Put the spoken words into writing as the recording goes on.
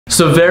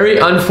So very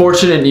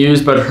unfortunate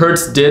news, but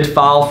Hertz did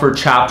file for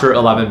Chapter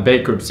 11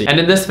 bankruptcy. And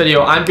in this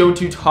video, I'm going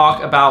to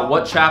talk about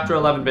what Chapter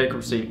 11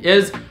 bankruptcy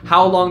is,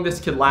 how long this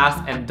could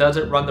last, and does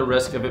it run the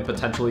risk of it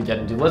potentially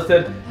getting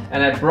delisted.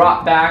 And I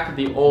brought back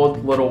the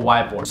old little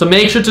whiteboard. So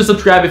make sure to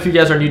subscribe if you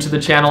guys are new to the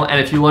channel, and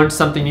if you learned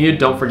something new,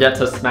 don't forget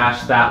to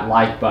smash that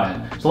like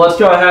button. So let's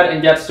go ahead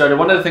and get started.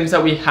 One of the things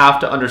that we have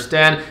to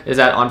understand is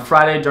that on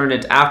Friday during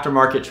its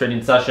aftermarket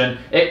trading session,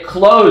 it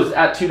closed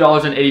at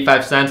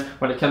 $2.85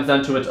 when it comes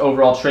down to its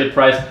overall trade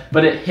price,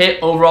 but it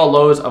hit overall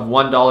lows of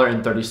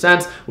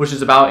 $1.30, which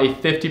is about a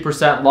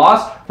 50%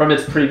 loss from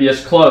its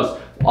previous close.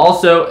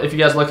 Also, if you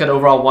guys look at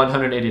overall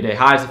 180-day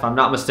highs, if I'm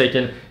not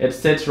mistaken, it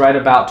sits right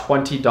about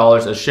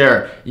 $20 a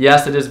share.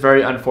 Yes, it is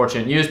very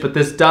unfortunate news, but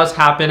this does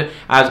happen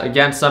as,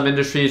 again, some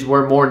industries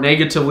were more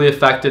negatively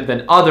affected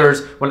than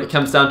others when it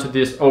comes down to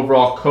this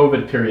overall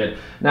COVID period.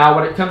 Now,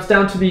 when it comes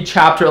down to the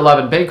Chapter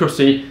 11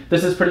 bankruptcy,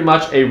 this is pretty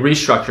much a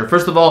restructure.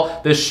 First of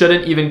all, this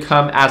shouldn't even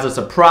come as a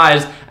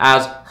surprise,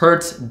 as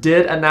Hertz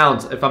did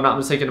announce, if I'm not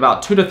mistaken,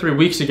 about 2 to 3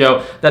 weeks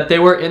ago, that they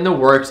were in the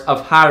works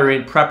of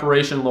hiring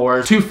preparation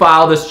lawyers to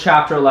file this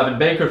Chapter 11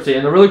 bankruptcy.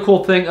 And the really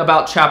cool thing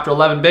about Chapter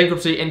 11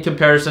 bankruptcy in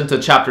comparison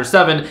to Chapter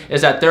 7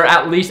 is that they're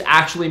at least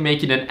actually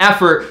making an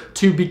effort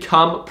to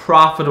become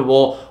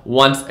profitable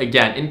once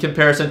again, in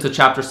comparison to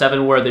Chapter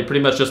 7, where they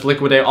pretty much just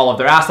liquidate all of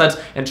their assets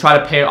and try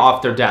to pay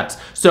off their debts.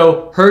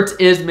 So Hertz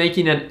is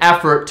making an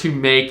effort to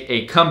make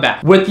a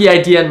comeback with the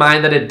idea in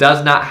mind that it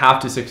does not have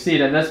to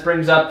succeed. And this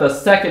brings up the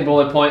second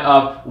bullet point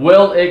of,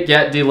 will it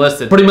get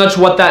delisted? Pretty much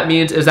what that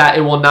means is that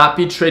it will not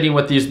be trading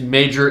with these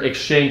major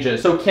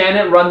exchanges. So can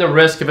it run the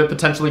risk of it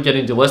potentially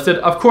getting delisted?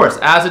 Of course,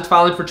 as it's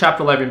filing for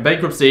Chapter 11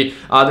 bankruptcy,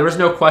 there is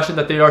no question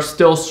that they are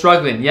still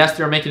struggling. Yes,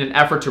 they're making an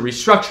effort to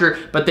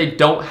restructure, but they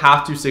don't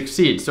have to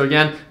succeed. So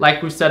again,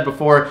 like we said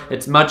before,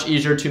 it's much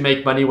easier to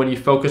make money when you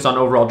focus on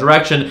overall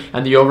direction,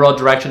 and the overall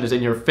direction is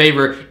in your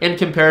favor in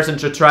comparison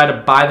to try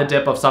to buy the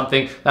dip of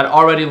something that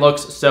already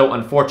looks so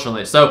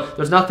unfortunately. So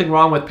there's nothing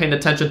wrong with paying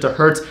attention to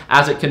Hertz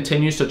as it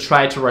continues to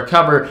try to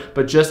recover,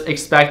 but just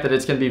expect that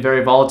it's going to be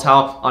very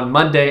volatile on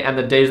Monday and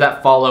the days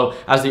that follow,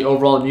 as the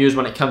overall news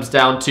when it comes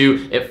down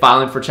to it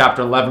filing for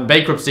Chapter 11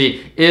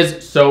 bankruptcy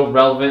is so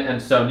relevant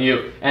and so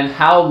new. And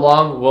how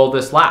long will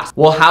this last?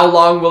 Well, how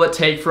long will it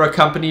take for a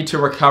company to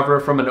recover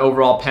from an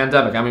overall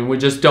pandemic? I mean, we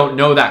just don't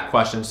know that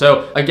question.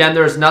 So again,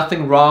 there's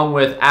nothing wrong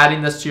with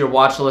adding this to your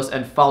watch list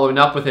and following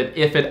up with it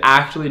if it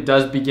actually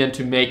does begin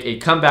to make a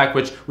comeback,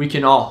 which we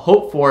can all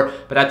hope for.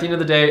 But at the end of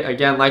the day,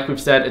 again, like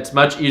we've said, it's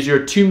much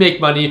easier to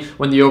make money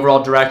when the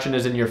overall direction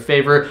is in your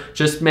favor.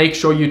 Just make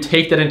sure you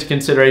take that into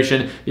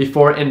consideration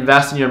before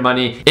investing your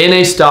money in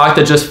a stock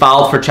that just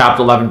filed for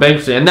Chapter 11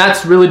 bankruptcy. And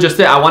that's really just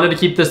it. I wanted to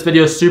keep this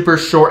video super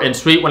short and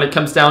sweet when it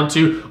comes down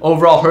to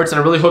overall Hertz, and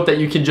I really hope that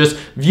you can just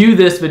view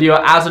this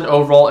video as an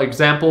overall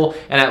example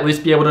and at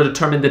least be able to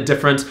determine the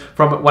difference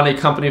from when a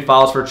company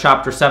files for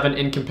Chapter 7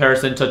 in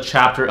comparison to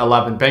Chapter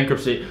 11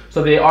 bankruptcy.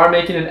 So they are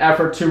making an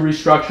effort to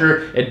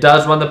restructure. It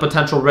does run the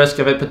potential risk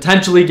of it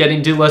potentially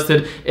getting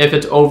delisted if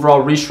its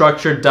overall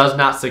restructure does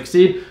not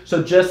succeed.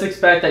 So just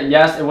expect that,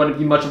 yes, it wouldn't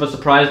be much of a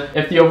surprise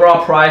if the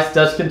overall price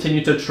does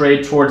continue to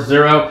trade towards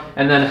zero.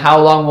 And then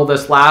how long will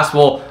this last?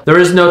 Well, there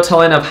is no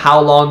telling of how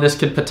long this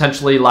could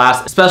potentially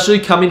last, especially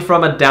coming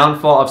from a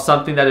downfall of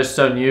something that is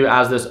so new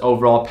as this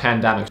overall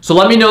pandemic. So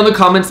let me know in the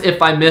comments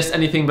if I missed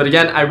anything. But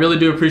again, I really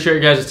do appreciate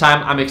your guys'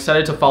 time. I'm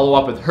excited to follow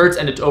up with Hertz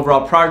and its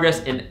overall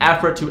progress in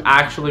effort to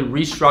actually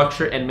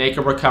restructure and make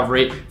a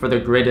recovery for the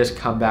greatest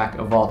comeback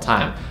of all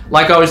time.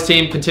 Like always,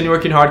 team, continue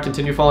working hard,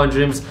 continue following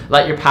dreams,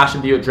 let your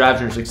passion be what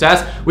drives your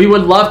success. We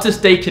would love to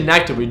stay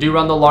connected. We do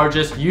run the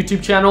largest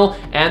YouTube channel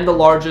and the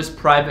largest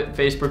private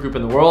Facebook group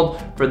in the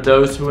world for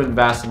those who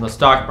invest in the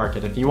stock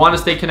market. If you want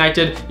to stay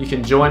connected, you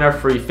can join our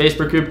free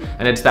Facebook group,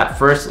 and it's that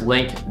first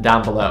link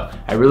down below.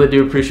 I really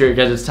do appreciate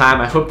your guys'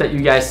 time. I hope that you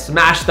guys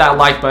smash that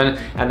like button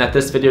and that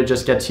this video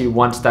just gets you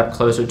one step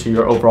closer to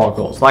your overall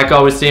goals. Like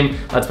always, team,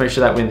 let's make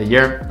sure that we end the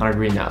year on a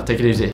green now. Take it easy.